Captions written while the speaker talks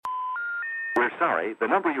We're sorry, the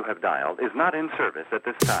number you have dialed is not in service at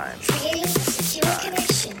this time. Creating a secure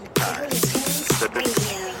connection to Holy Tunes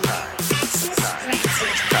Radio.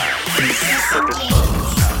 Access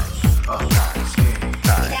granted.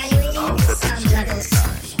 Evaluating sound levels.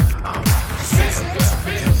 Assessment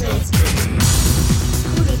complete.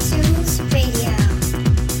 Holy Tunes Radio,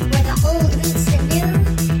 where the old meets the new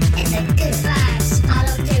and the good vibes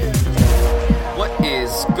follow through. What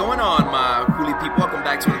is going on, my Hooly people? Welcome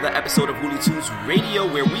back to another episode of Hooly Tunes Radio,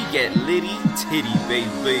 where we get litty titty,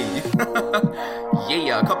 baby.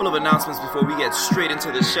 Yeah, a couple of announcements before we get straight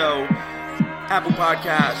into the show. Apple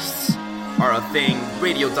Podcasts are a thing.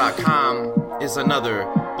 Radio.com is another.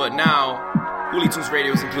 But now, Hooly Tunes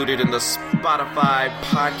Radio is included in the Spotify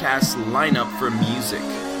podcast lineup for music.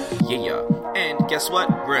 Yeah. And guess what?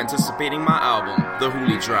 We're anticipating my album, The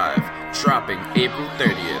Hooly Drive, dropping April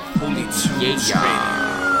 30th. Hooly Tunes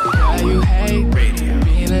Radio. How you hate radio,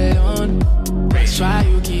 being alone. That's why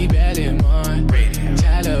you keep adding on radio.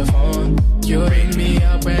 Telephone, you hit me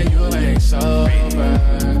up when you ain't sober.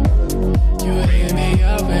 You hit me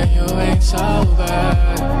up when you ain't sober.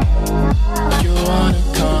 You wanna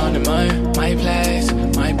come to my place,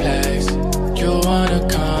 my place. You wanna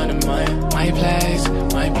come to my place,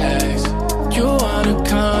 my place. You wanna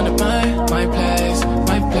come to my place,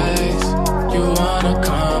 my place. You wanna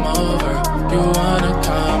come over, you wanna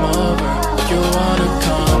come over. You wanna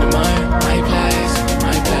come to my place,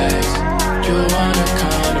 my place. You wanna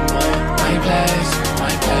come to my place,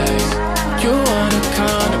 my place. You wanna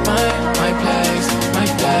come to my place, my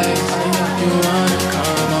place. You wanna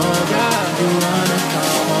come over, you wanna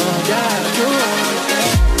come over, you wanna.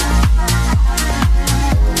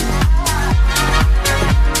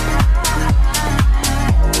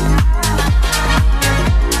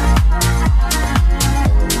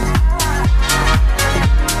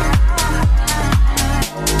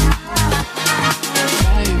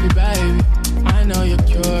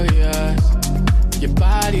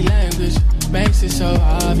 Makes it so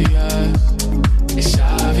obvious. It's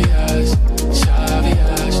obvious. It's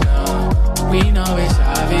obvious now. We know it's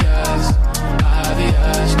obvious.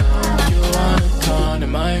 Obvious now. You wanna come to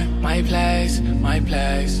my place, my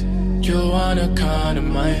place. You wanna come to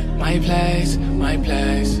my place, my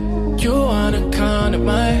place. You wanna come to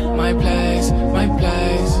my place, my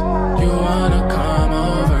place. You wanna come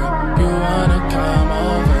over. You wanna come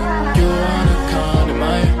over. You wanna come to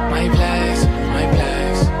my place, my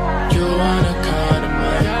place. You wanna come to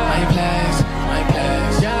my place, my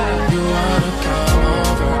place. You wanna come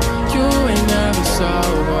over. You ain't never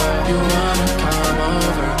sober. You wanna come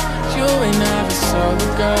over. You ain't never sober,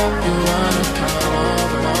 girl. You wanna come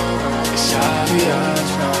over. It's obvious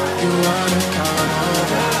now. You wanna come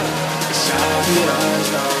over. It's obvious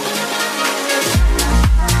now.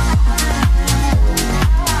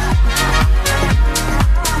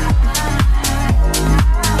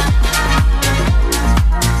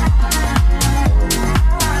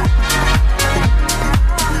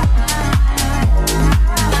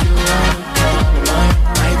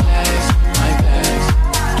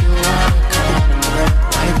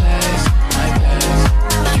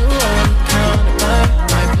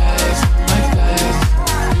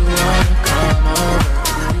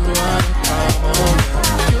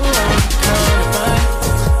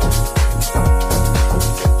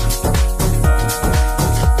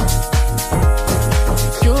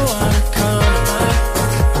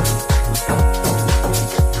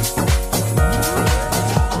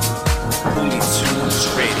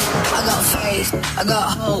 I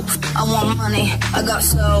got hope, I want money, I got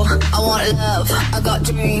soul, I want love, I got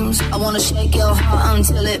dreams, I wanna shake your heart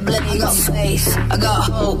until it bleeds. I got faith, I got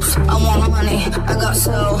hope, I want money, I got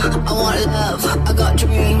soul, I want love, I got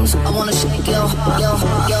dreams, I wanna shake your heart, your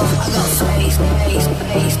heart, your heart. I got faith, faith,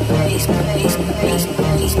 faith, faith, faith, faith,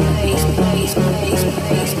 faith, faith, faith, faith,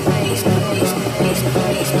 faith, faith, faith, faith,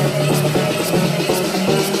 faith,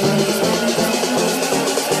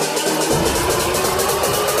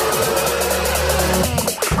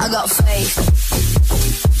 I got faith.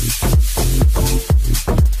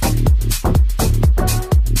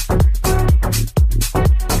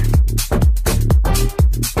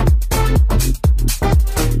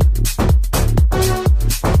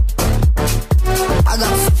 I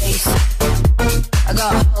got faith. I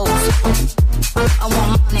got hope. I want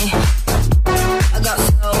money. I got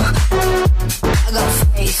soul. I got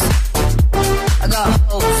faith. I got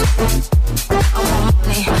hope. I want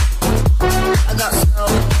money. I got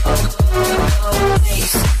soul.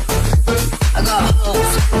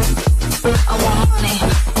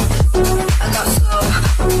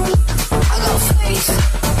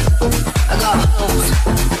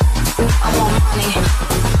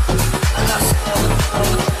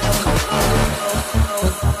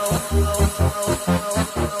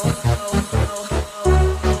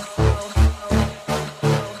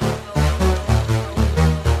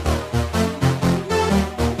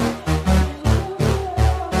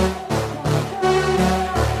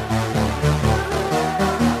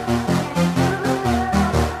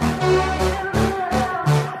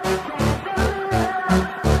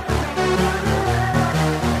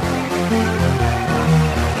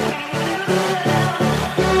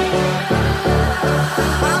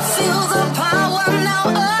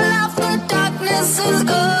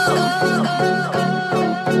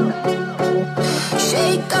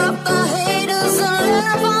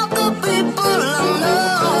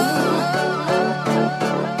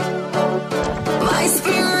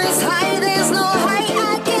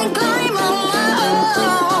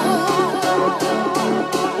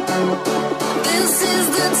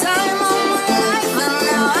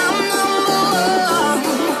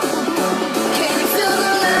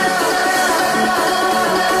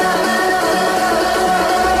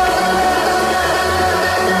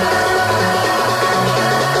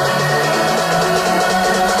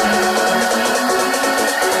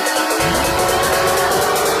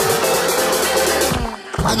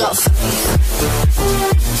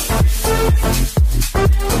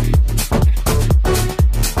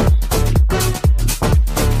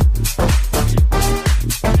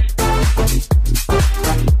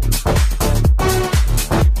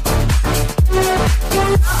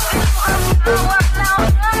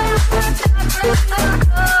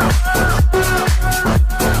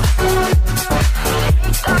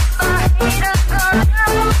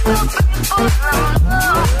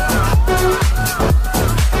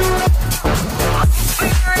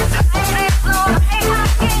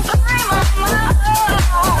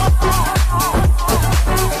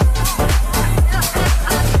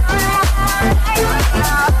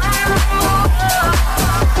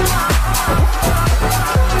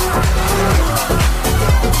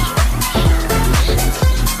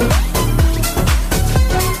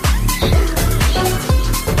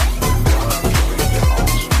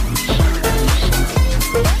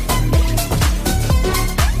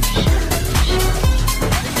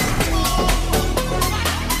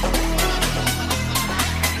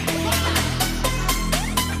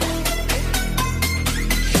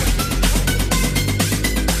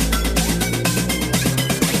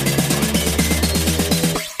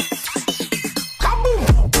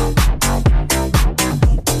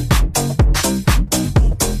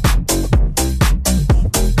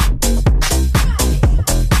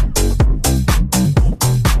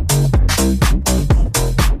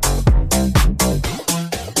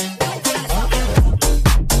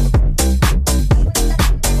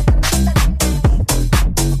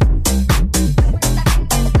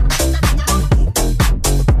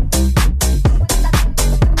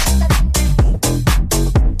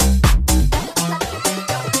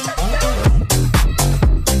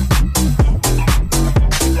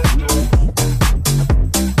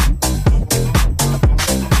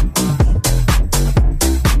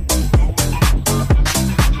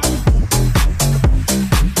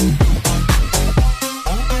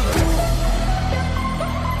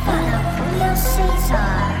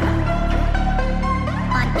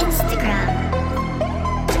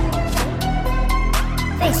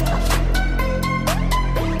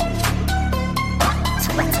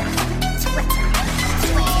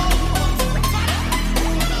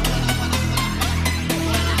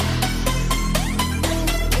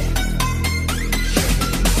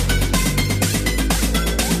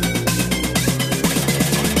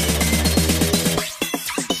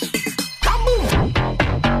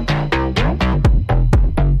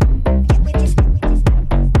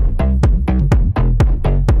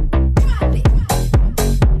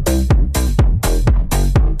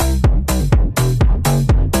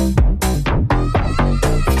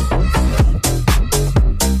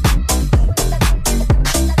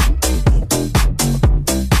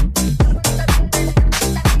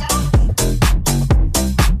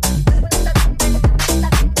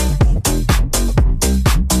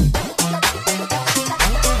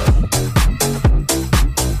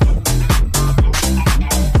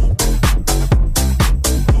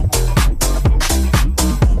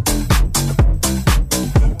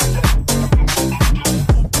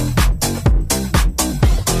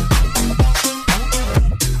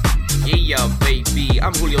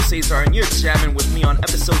 jamming with me on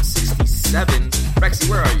episode 67. Rexy,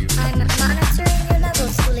 where are you? I'm monitoring your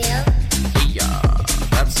levels, Julio. Yeah,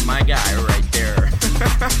 that's my guy right there.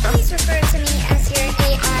 Please refer to me as your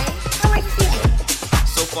AI. How are you feeling?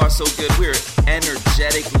 So far, so good. We're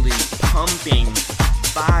energetically pumping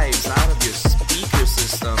vibes out of your speaker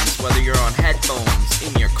systems, whether you're on headphones,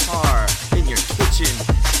 in your car, in your kitchen.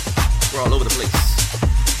 We're all over the place.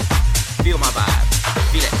 Feel my vibe.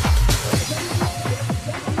 Feel it.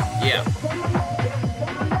 Yeah.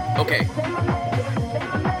 Okay.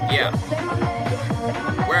 Yeah.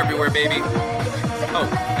 We're everywhere, baby. Oh,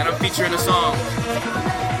 and I'm featuring a song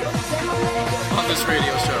on this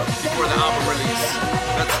radio show before the album release.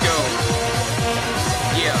 Let's go.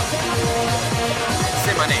 Yeah.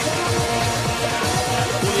 Say my name.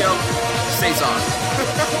 Julio Cesar.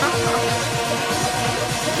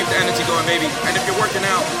 Keep the energy going, baby. And if you're working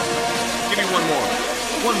out, give me one more.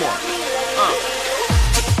 One more.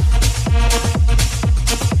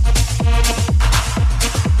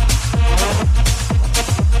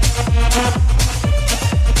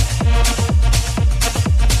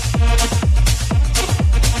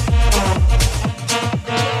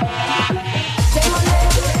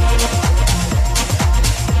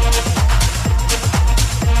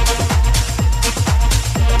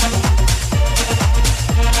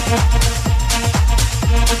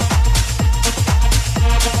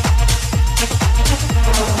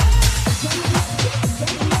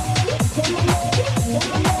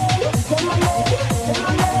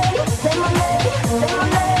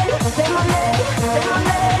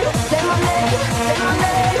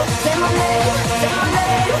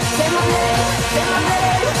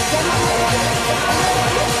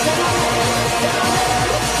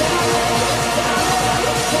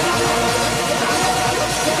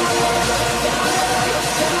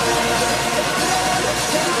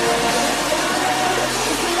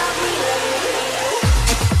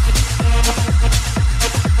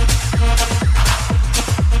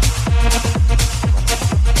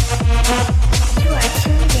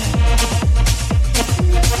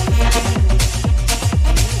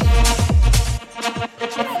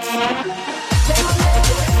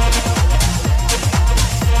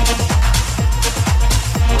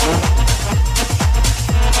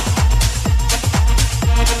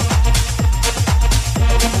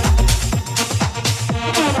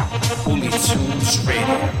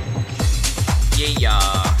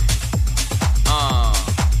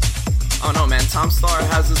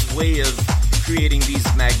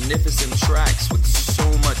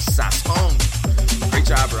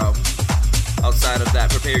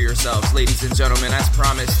 Ladies and gentlemen, as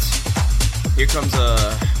promised, here comes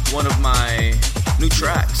one of my new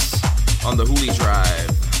tracks on the Hooli Drive.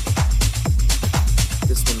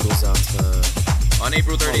 This one goes out to on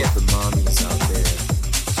April 30th. All of the mommies out there.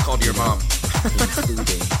 It's called Your Mom.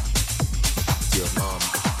 Including your mom.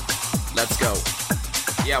 Let's go.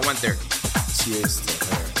 Yeah, I went there. Cheers to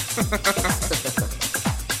her.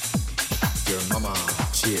 Your mama.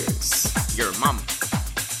 Cheers. Your mom.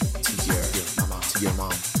 To your mama. To your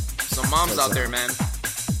mom. Some moms out there, man.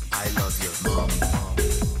 I love your mom.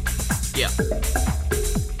 Yeah.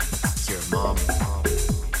 Your mom.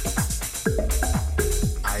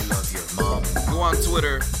 I love your mom. Go on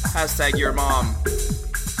Twitter, hashtag your mom.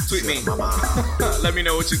 Tweet me. Mama. Let me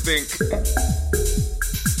know what you think.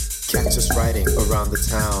 Catch us riding around the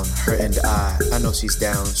town, her and I know she's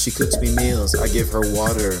down. She cooks me meals, I give her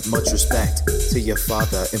water. Much respect to your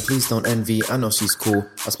father, and please don't envy, I know she's cool.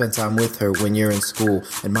 I spend time with her when you're in school,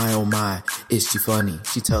 and my oh my, is she funny.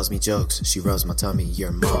 She tells me jokes, she rubs my tummy.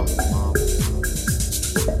 Your mom.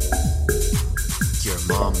 Your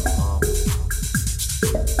mom.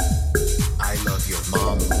 I love your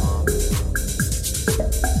mom.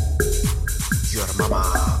 Your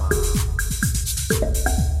mama.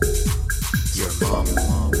 Your mom.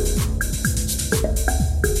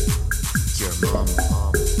 Your mom.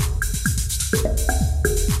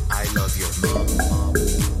 I love your mom.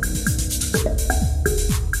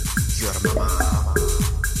 Your mama.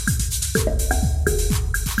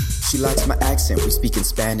 She likes my accent, we speak in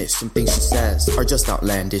Spanish. Some things she says are just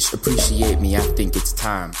outlandish. Appreciate me, I think it's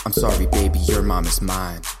time. I'm sorry, baby, your mom is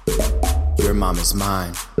mine. Your mom is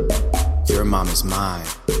mine. Your mom is mine.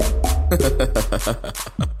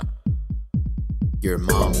 Your mom. Your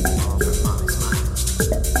mom is mine.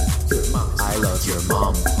 Your mom. I love your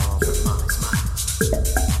mom. Your mom is mine.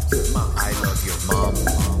 Your mom. I love your mom.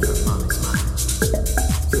 Your mom is mine.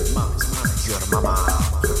 Your mom is mine. Your mama.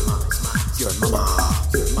 Your mom is mine. Your mama.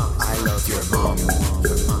 Your mom. I love your mom.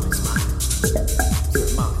 Your mom is mine. Your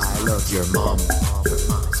mom. I love your mom. Your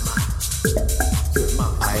mom is mine. Your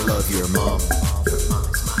mom. I love your mom. Your mom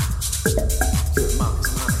is mine.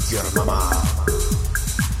 your mama.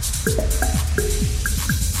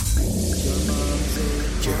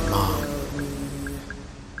 Your mom.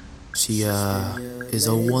 She is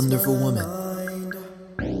a wonderful woman.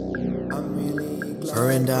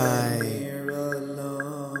 Her and I,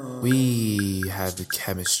 we have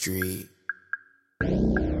chemistry.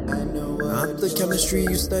 Not the chemistry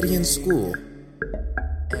you study in school.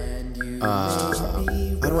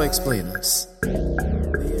 How do I explain this?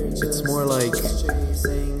 It's more like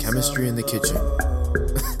chemistry in the kitchen.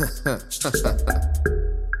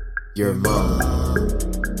 Your mom.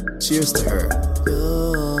 Cheers to her.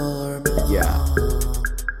 Yeah.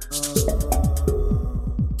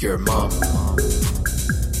 Your mom.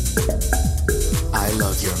 I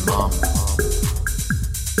love your mom.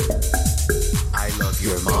 I love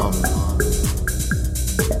your mom.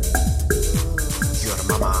 Your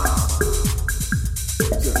mama.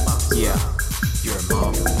 Your mom. Yeah. Your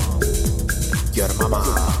mom. Your mama.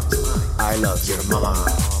 I love your mama.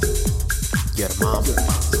 Your mom.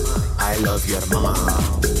 I love your mama.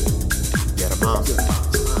 Your mom.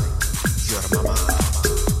 Your mama.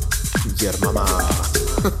 Your mama.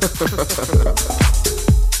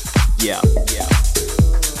 Yeah. Yeah.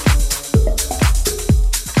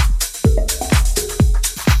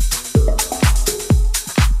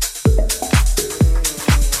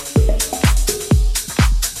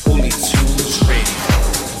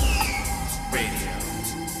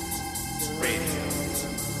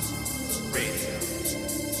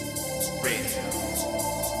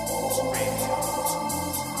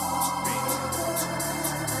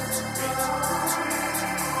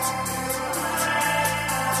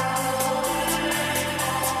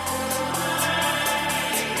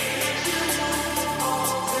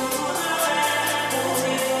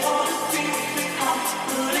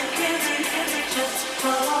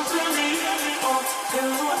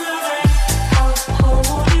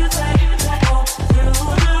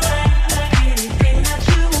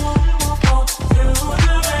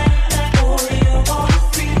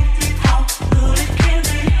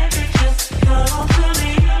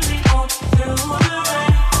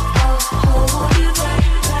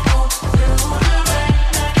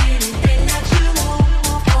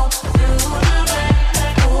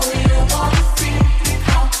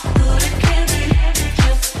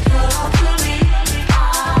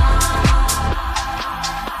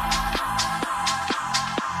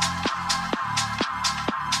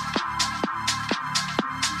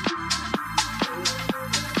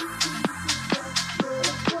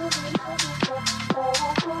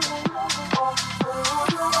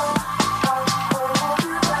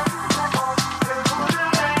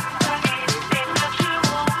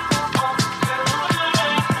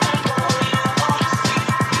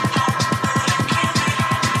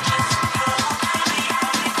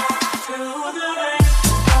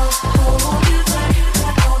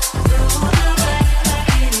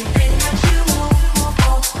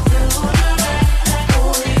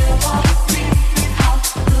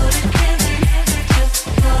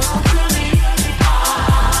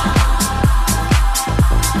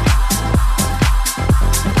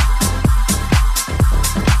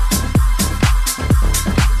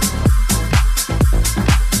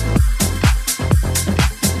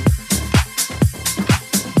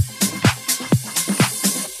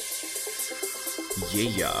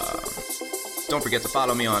 Don't forget to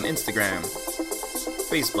follow me on Instagram,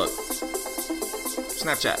 Facebook,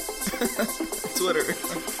 Snapchat, Twitter.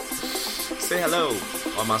 Say hello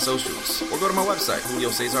on my socials or go to my website,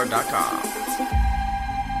 juliocesar.com.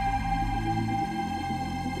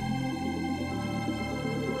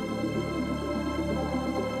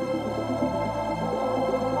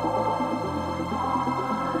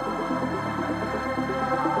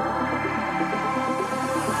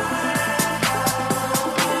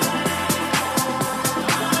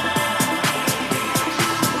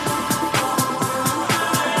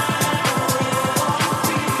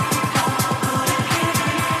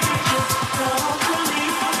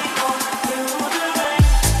 Do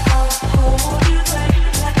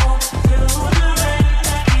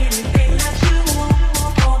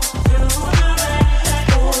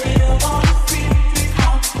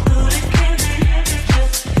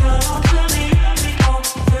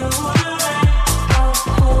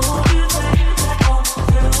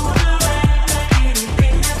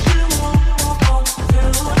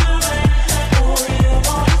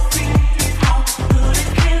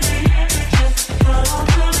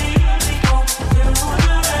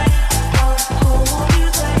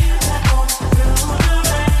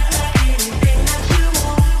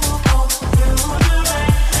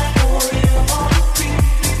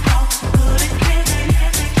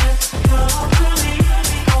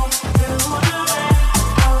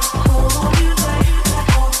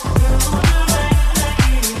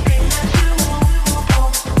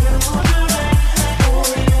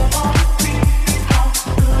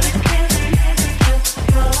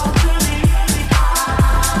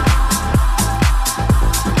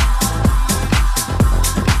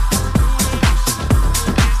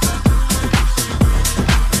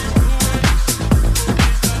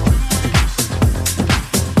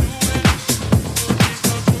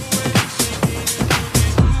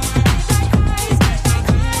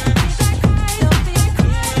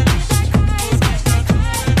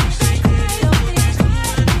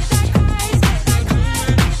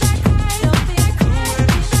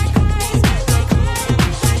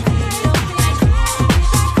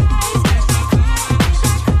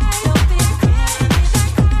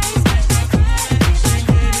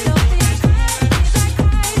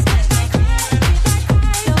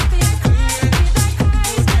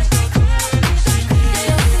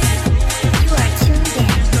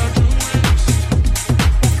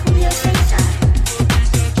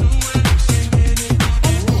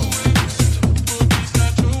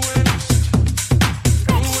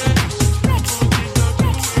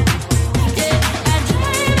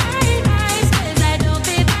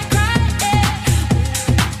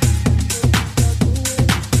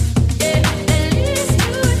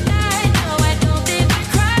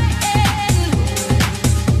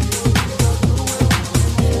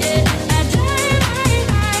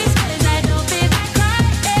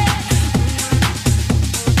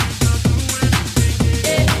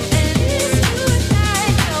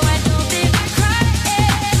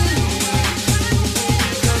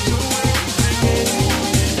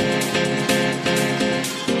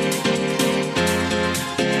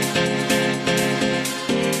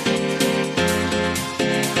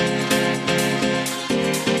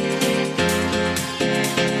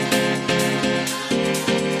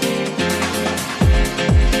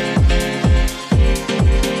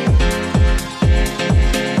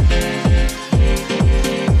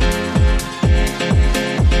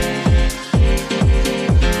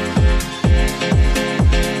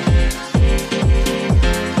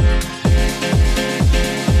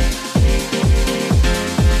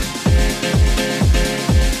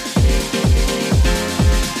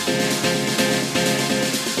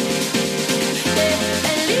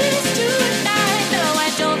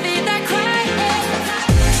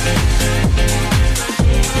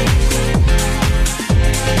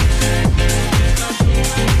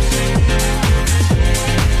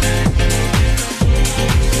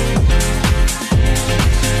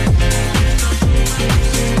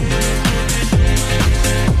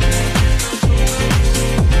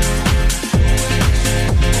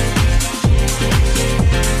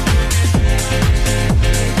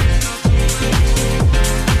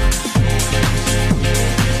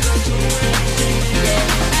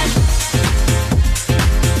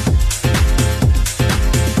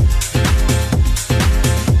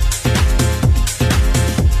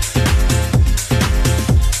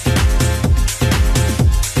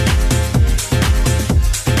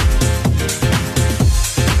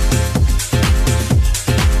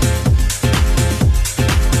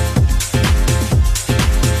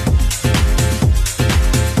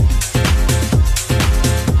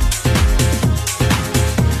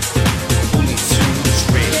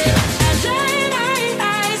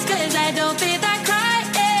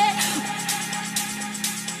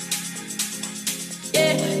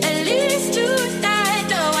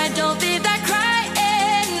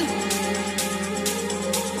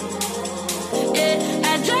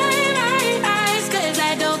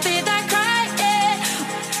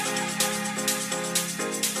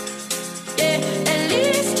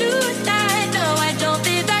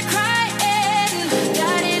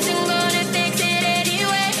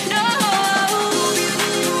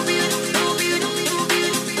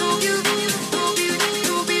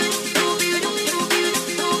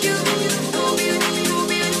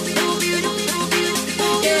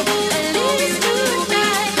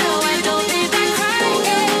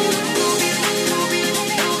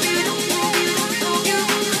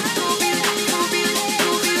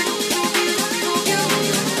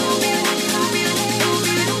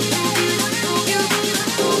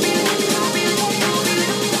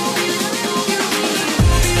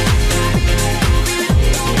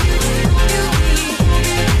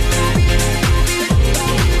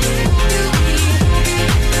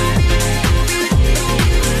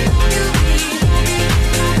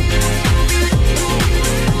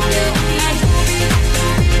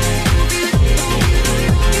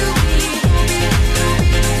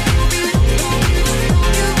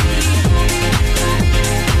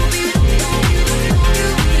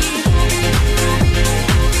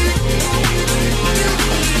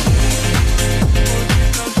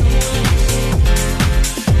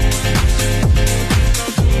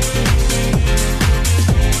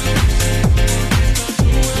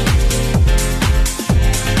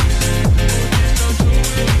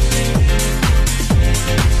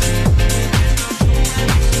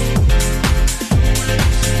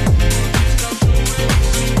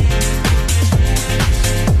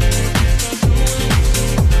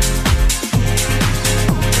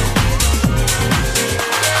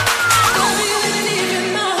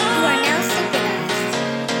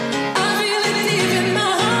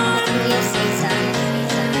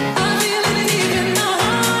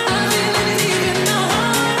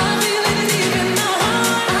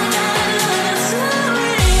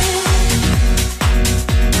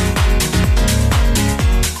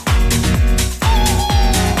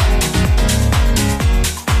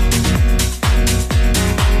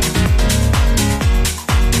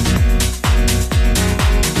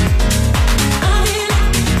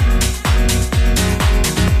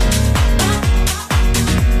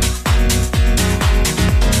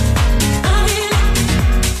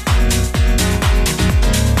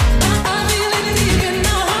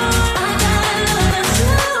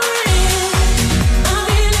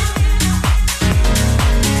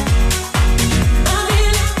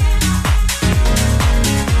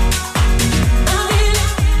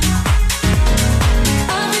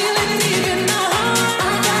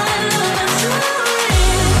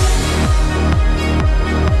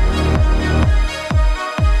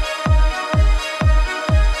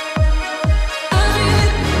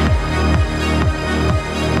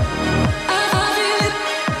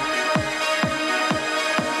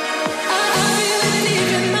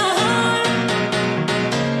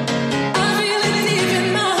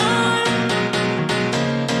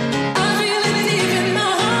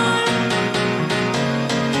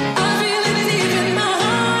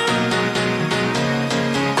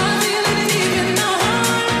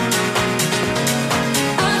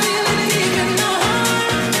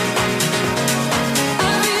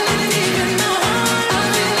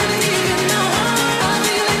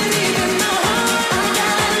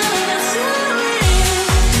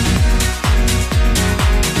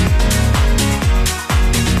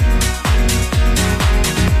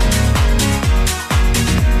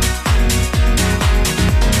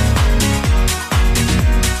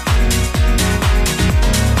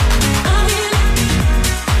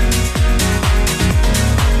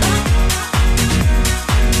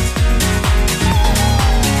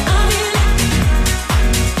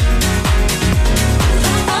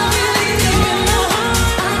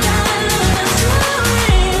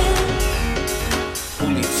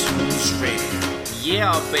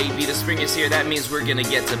Olympics here. That means we're gonna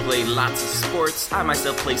get to play lots of sports. I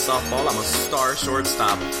myself play softball. I'm a star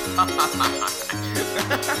shortstop.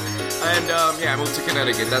 And yeah, I moved to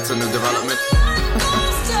Connecticut. That's a new development.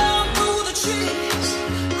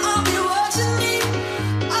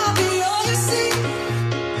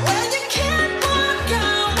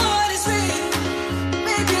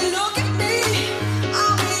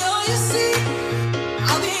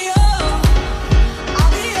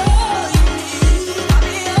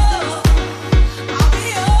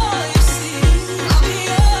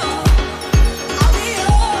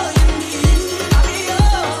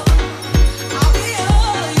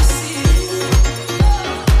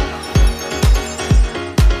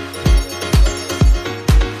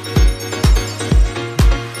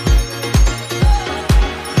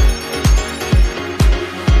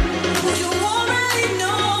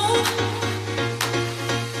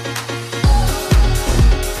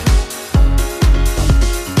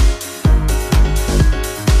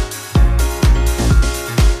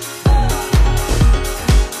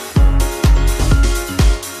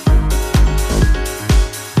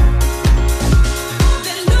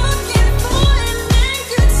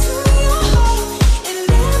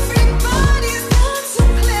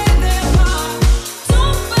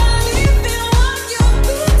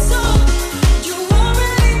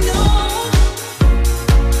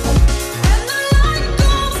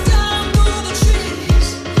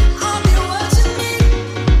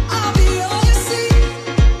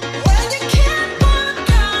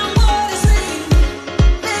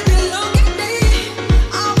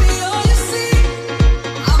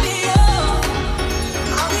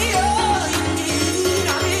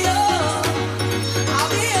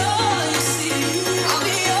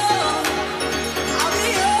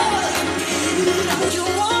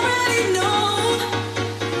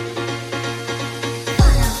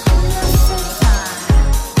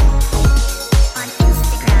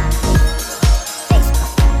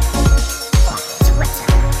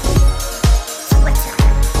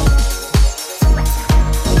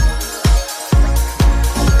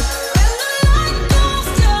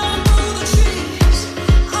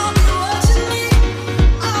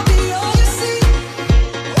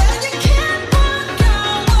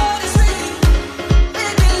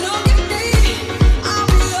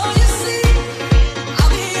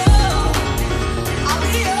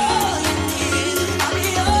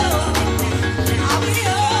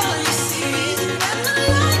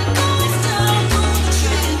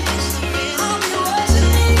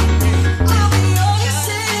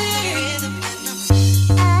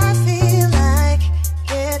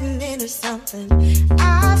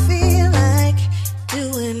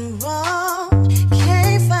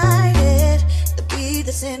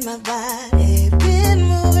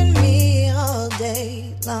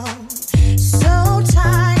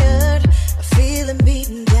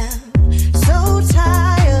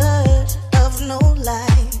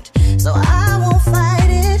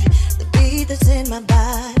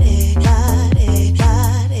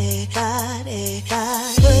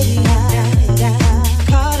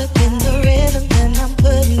 Caught up in the rhythm and I'm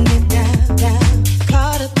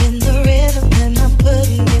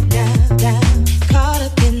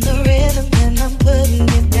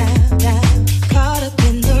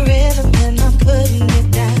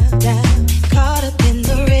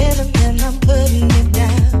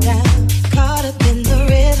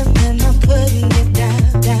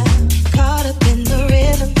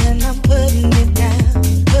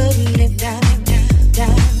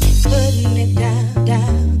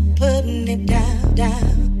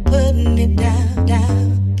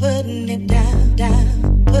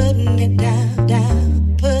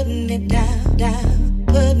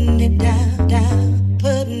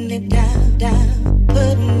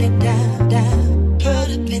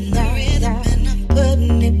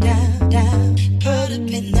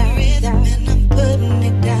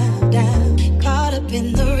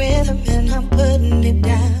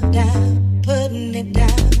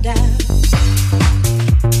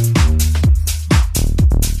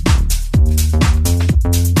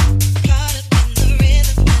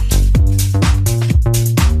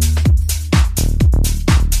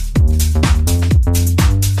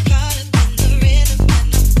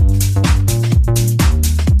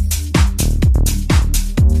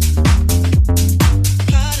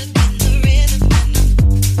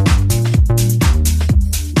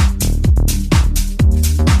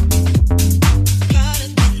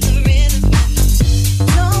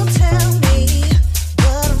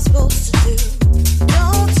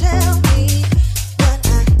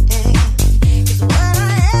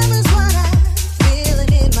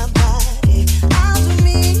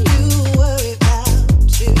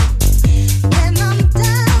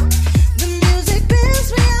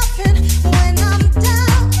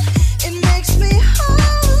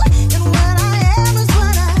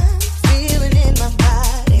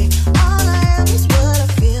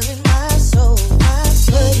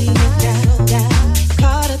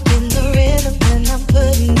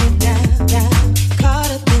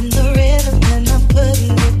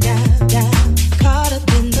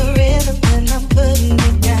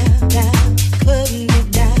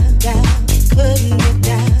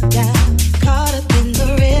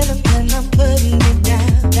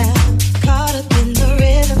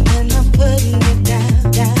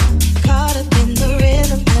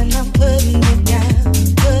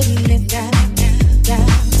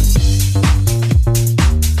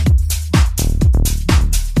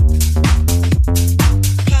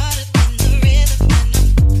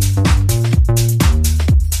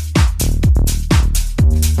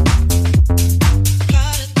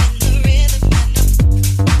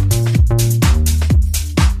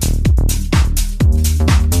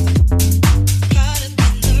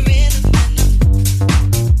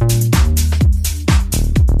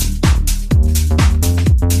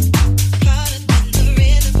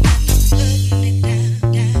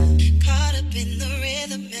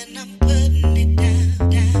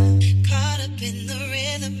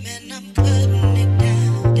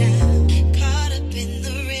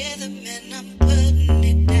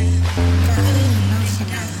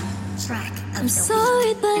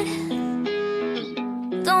sorry, but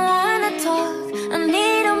don't wanna talk. I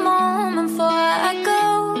need a moment before I go.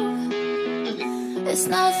 It's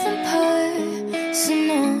nothing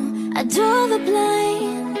personal. I draw the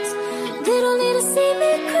blinds. They don't need to see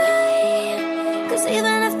me cry. 'Cause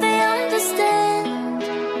even if they understand,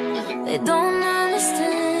 they don't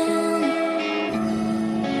understand.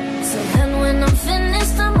 So then when I'm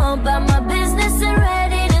finished, I'm all about my business and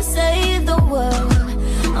ready to save the world.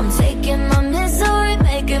 I'm taking my misery,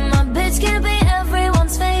 making my bitch can be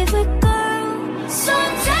everyone's favorite girl. So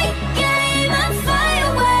take aim and fly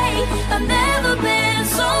away. I've never been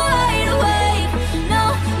so wide awake. No,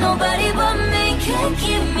 nobody but me can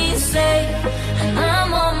keep me safe. And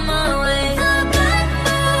I'm on my way. The black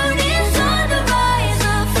moon is on the rise,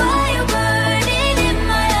 a fire burning in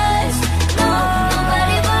my eyes. No,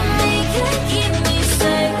 nobody but me can keep me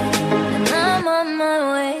safe. And I'm on my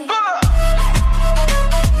way.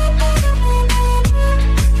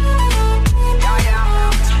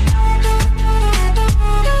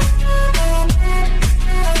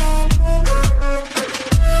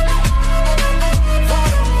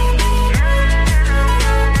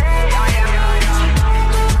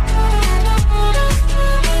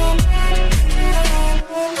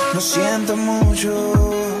 Lo siento mucho,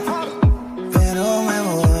 pero me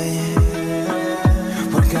voy,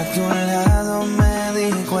 porque a tu lado me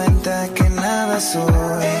di cuenta que nada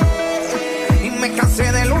soy. Y me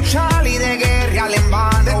cansé de luchar y de guerrear en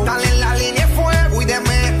vano, de estar en la línea de fuego y de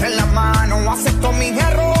meter la mano. Acepto mis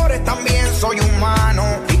errores, también soy humano,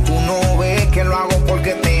 y tú no ves que lo hago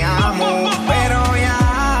porque te amo. Pero ya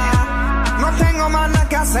no tengo más nada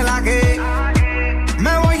que hacer aquí.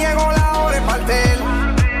 Me voy, llegó la hora de partir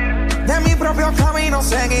de mi propio camino,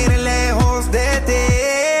 seguir lejos de ti.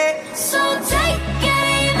 So take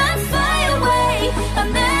aim and fly away.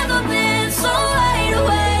 I've never been so wide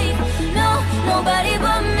awake. No, nobody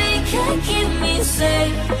but me can keep me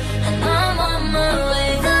safe. And I'm on my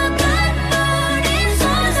way. The black moon is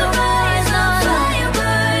on the rise, a fire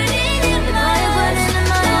burning in my eyes.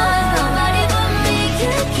 No, nobody but me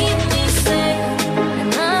can keep me safe.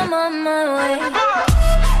 And I'm on my way.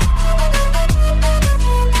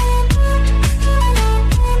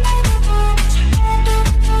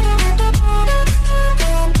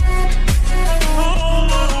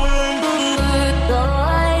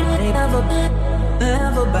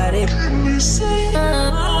 Everybody, everybody,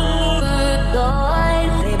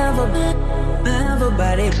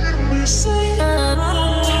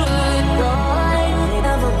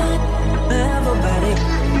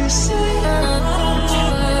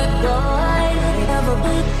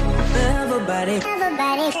 everybody,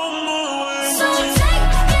 everybody. So take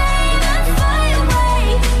aim and fly away.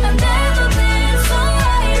 I've never been so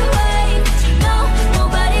wide awake. No,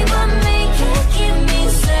 nobody but me can keep me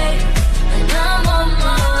safe. And I'm on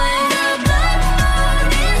my way. The black moon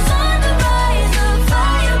is on the rise, a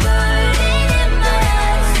fire burning in my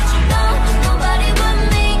eyes. No, nobody but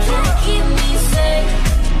me can keep me safe.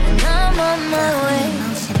 And I'm on my way.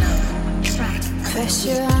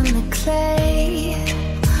 Pressure on the clay,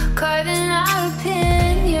 carving out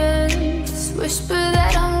opinions, whisper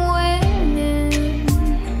that I'm winning.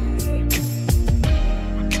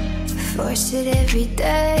 Force it every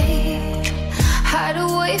day, hide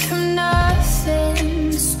away from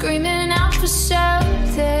nothing, screaming out for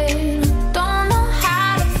something. Don't know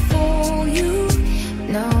how to fool you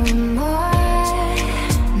no more.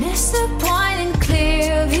 Miss the point in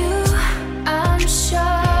clear view, I'm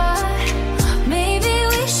sure. Maybe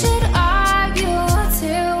we should argue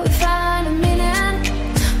till we find a meaning.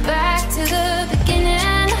 Back to the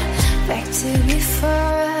beginning, back to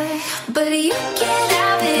before. But you can't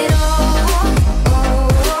have it all.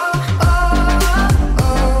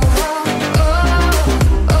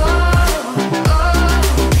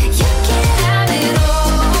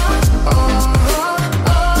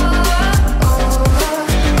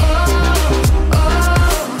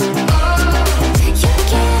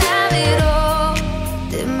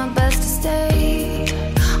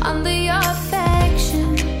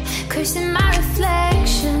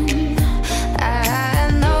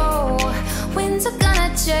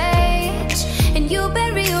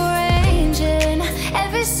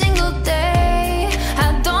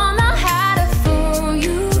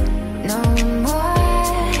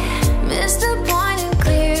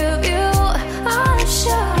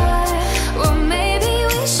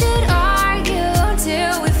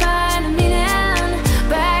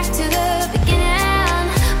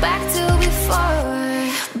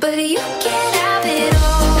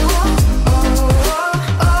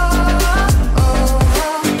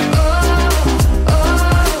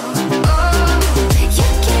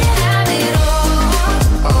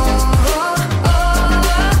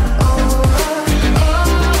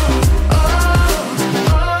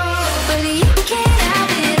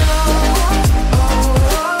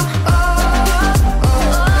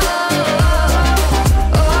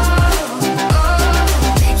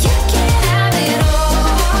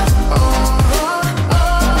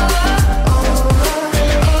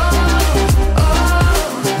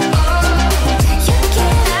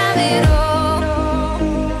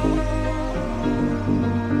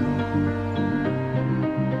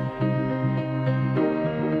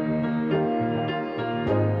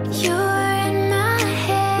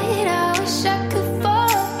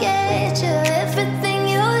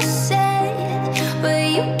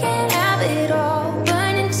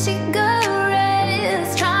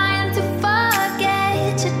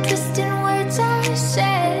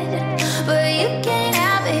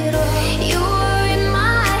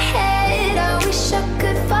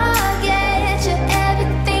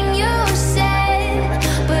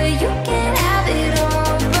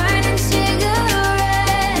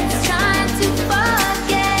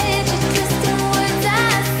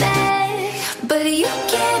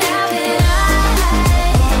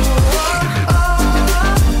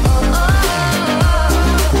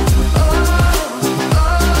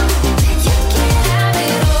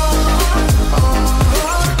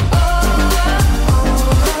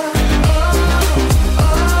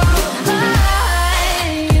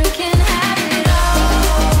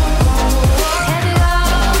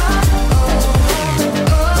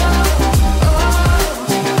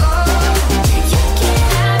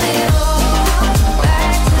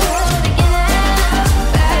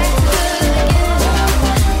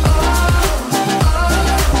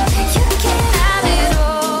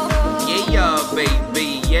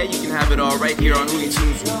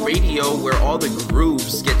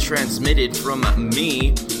 Transmitted from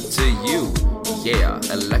me to you. Yeah,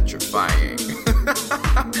 electrifying.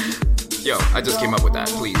 Yo, I just came up with that.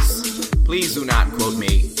 Please do not quote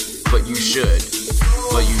me, but you should.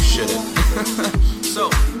 But you shouldn't. So,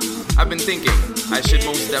 I've been thinking I should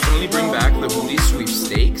most definitely bring back the Hootie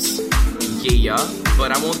Sweepstakes. Yeah,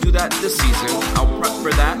 but I won't do that this season. I'll prep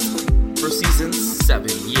for that for season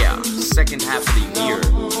 7. Yeah, second half of the year.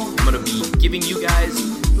 I'm gonna be giving you guys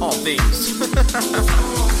all things.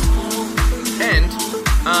 And,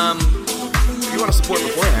 if you want to support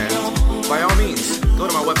beforehand, by all means, go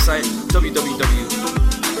to my website,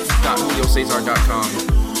 www.juliocesar.com,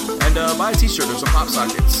 and buy a t-shirt or some pop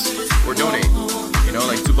sockets, or donate, you know,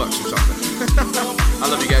 like $2 or something. I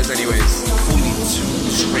love you guys anyways. Hootie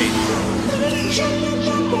Tunes Radio.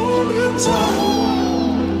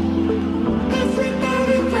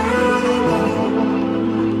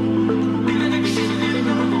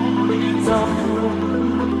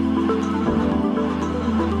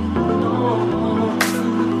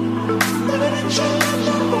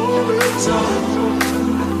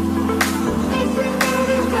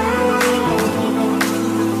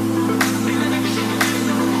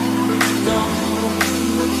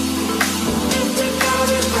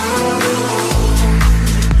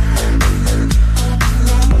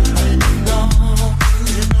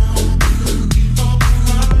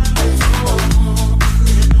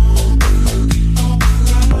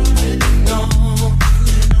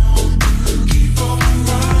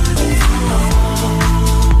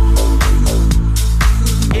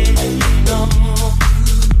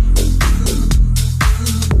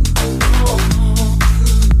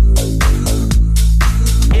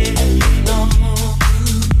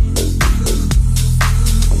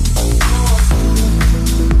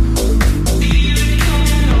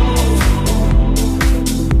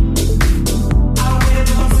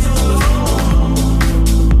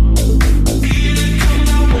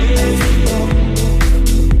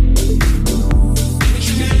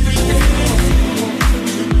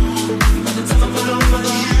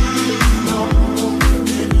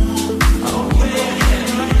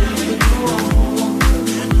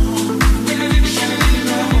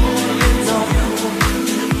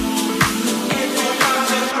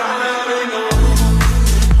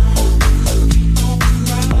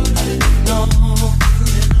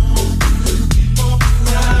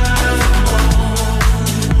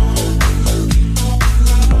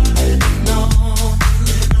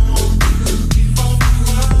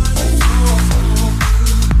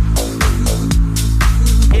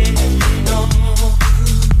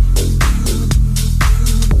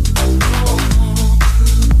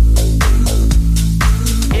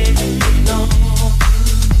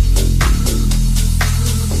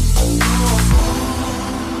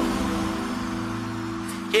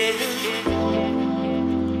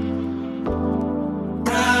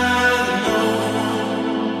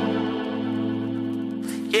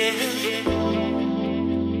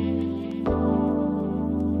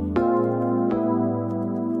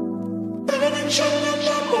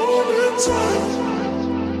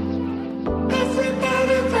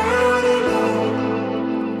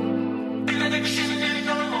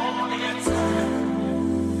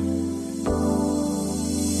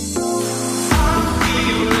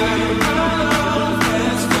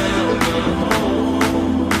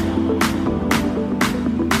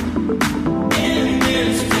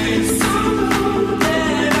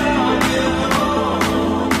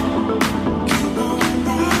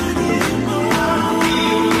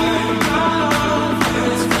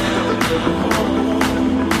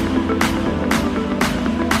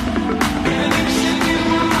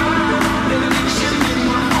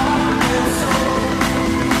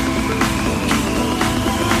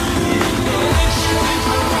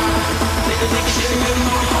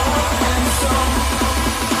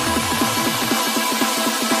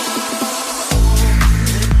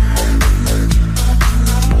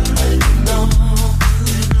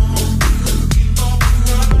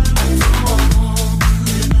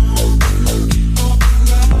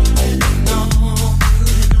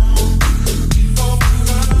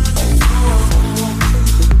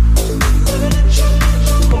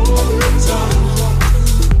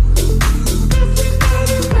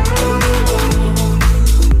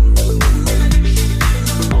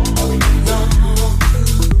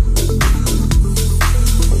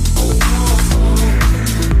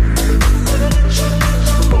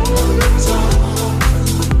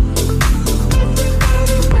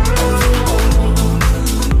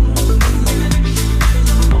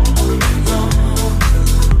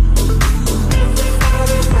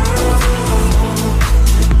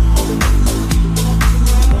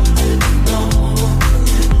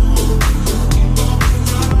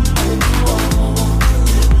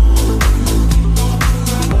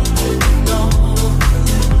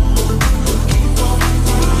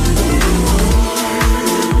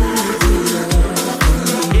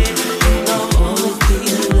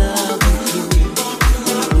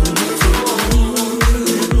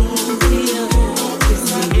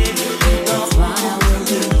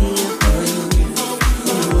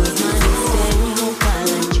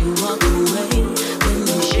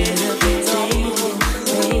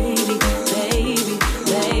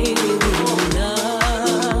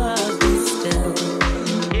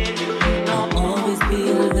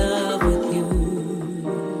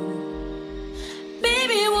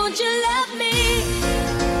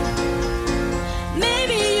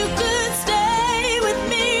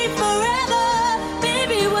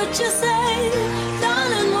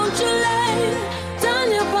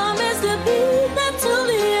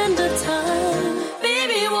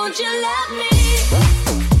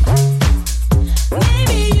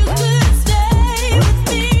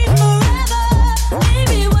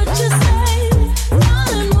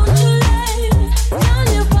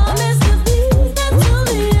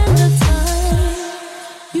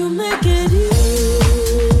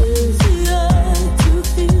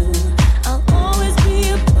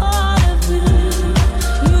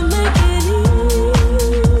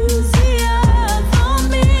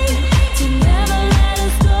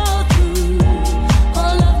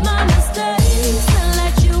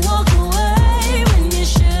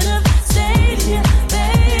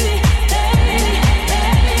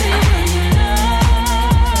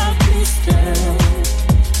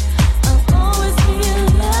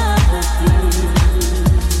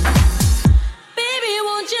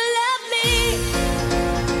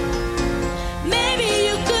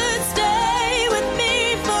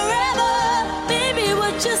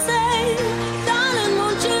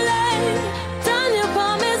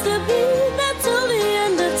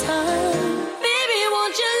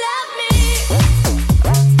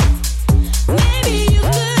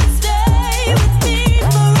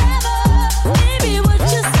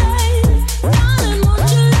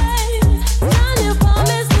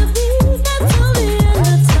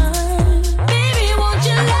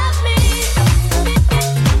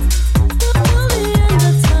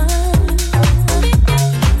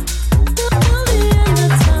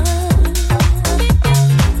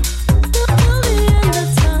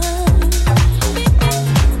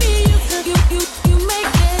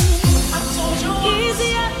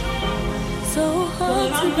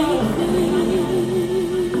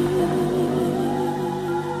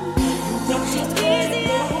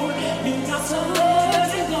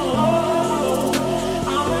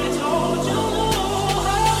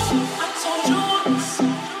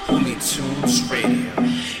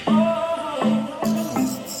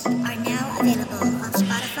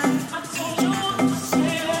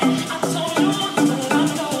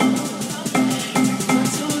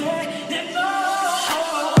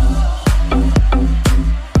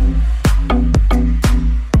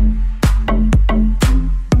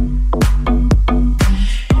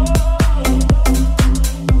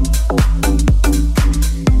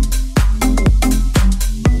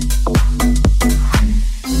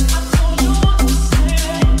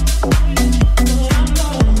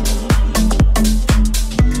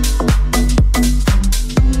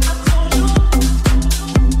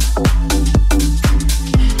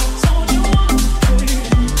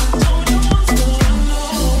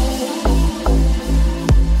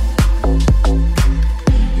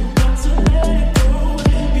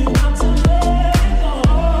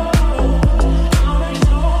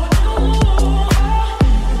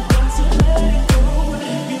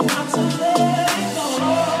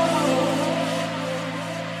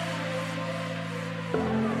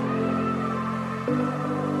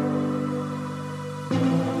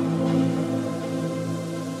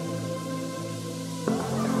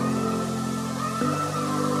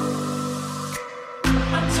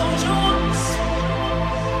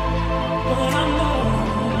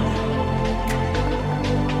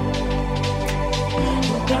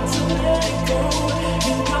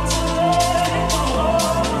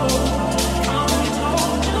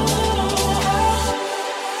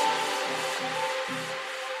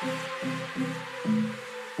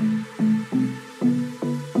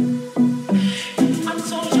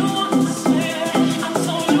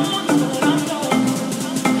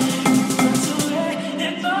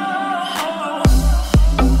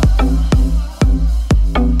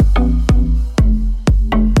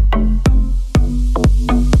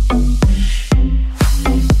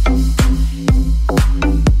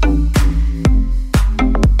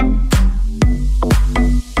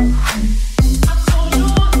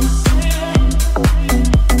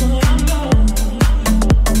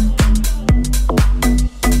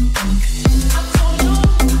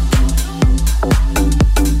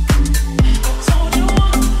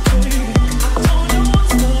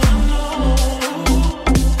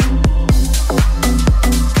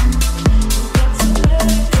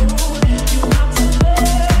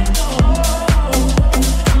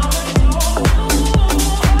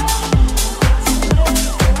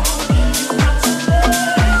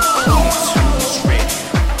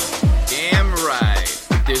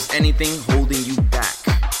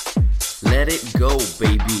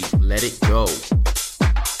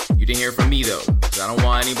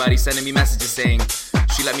 Sending me messages saying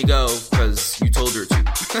she let me go because you told her to.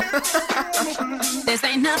 This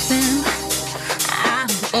ain't nothing I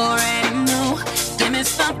already know. Give me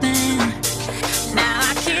something. Now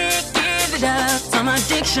I can't give it up. Some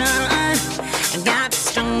addiction got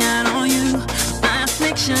stronger.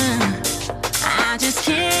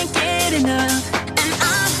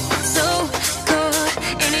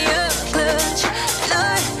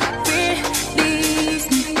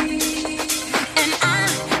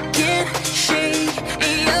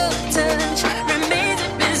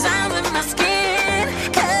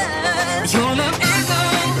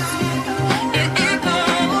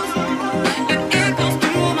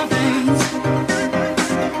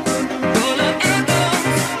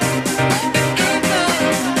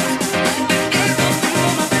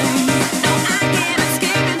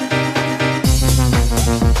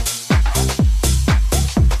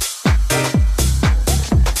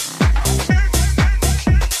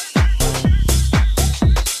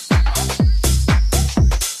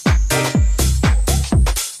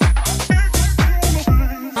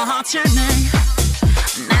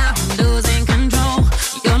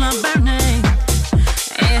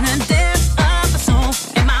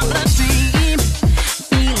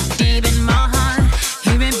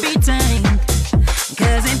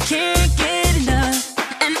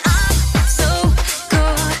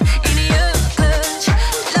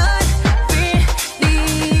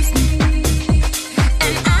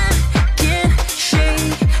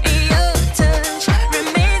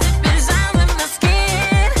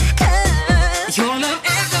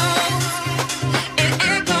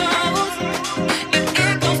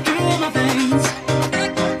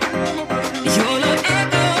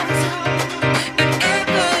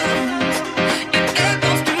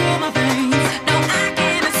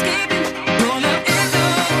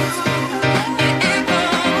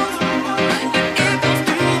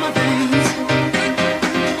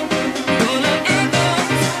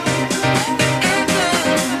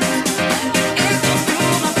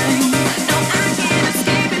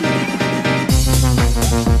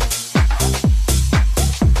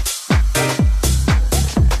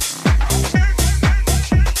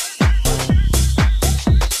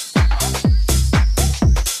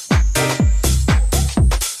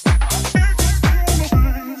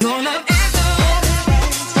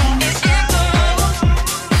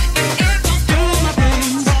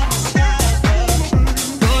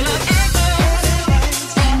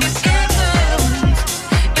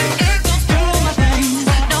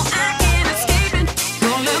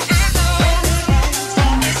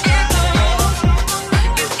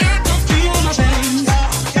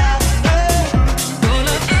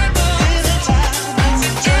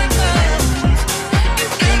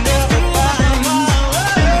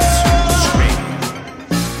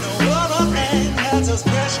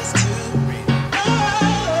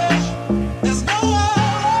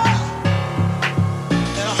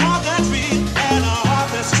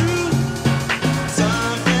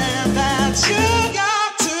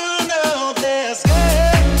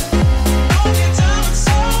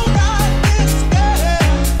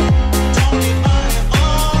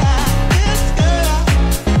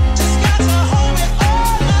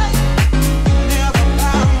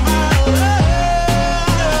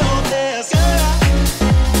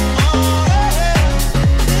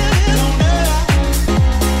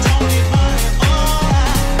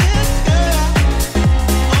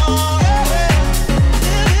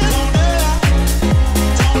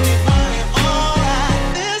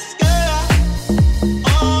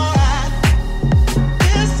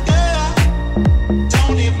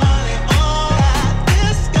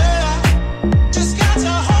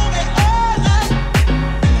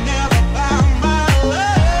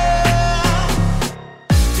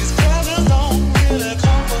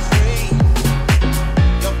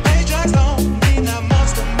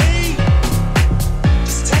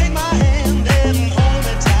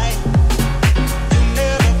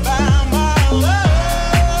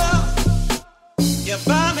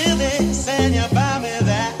 this and you buy me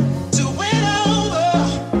that. To win over,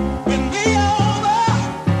 win me over.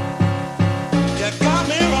 You got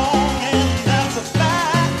me wrong and that's a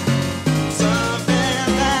fact. Something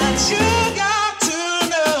that you got to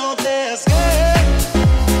know this girl.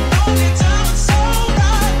 Don't need time and soul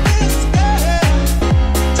like this girl.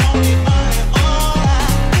 Don't need money all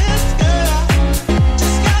like this girl.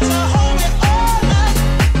 Just got to hold me all night.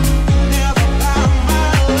 Never buy my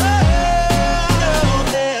love.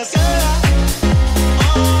 This girl.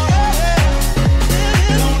 Oh yeah.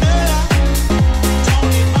 Don't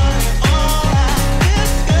need money all like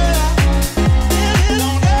this girl.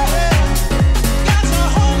 Don't got to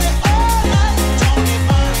hold me all night. Don't need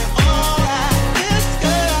money all like this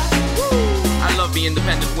girl. I love the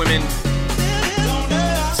independent women.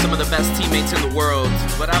 Some of the best teammates in the world.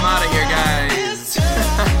 But I'm out of here, guys.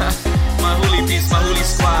 My Huli piece, my Huli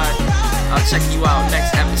squad. I'll check you out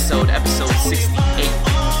next episode, episode 68.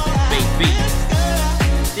 Baby.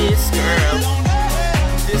 This girl.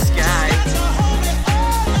 This guy.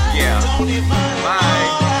 Yeah. Bye.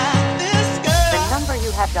 The number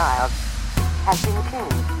you have dialed has been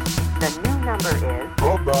changed. The new number is...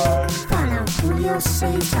 Follow Julio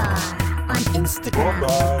Cesar on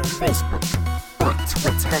Instagram, Facebook, or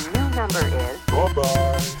Twitter. The new number is...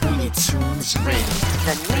 Julio Tunes Radio.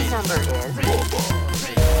 The new number is...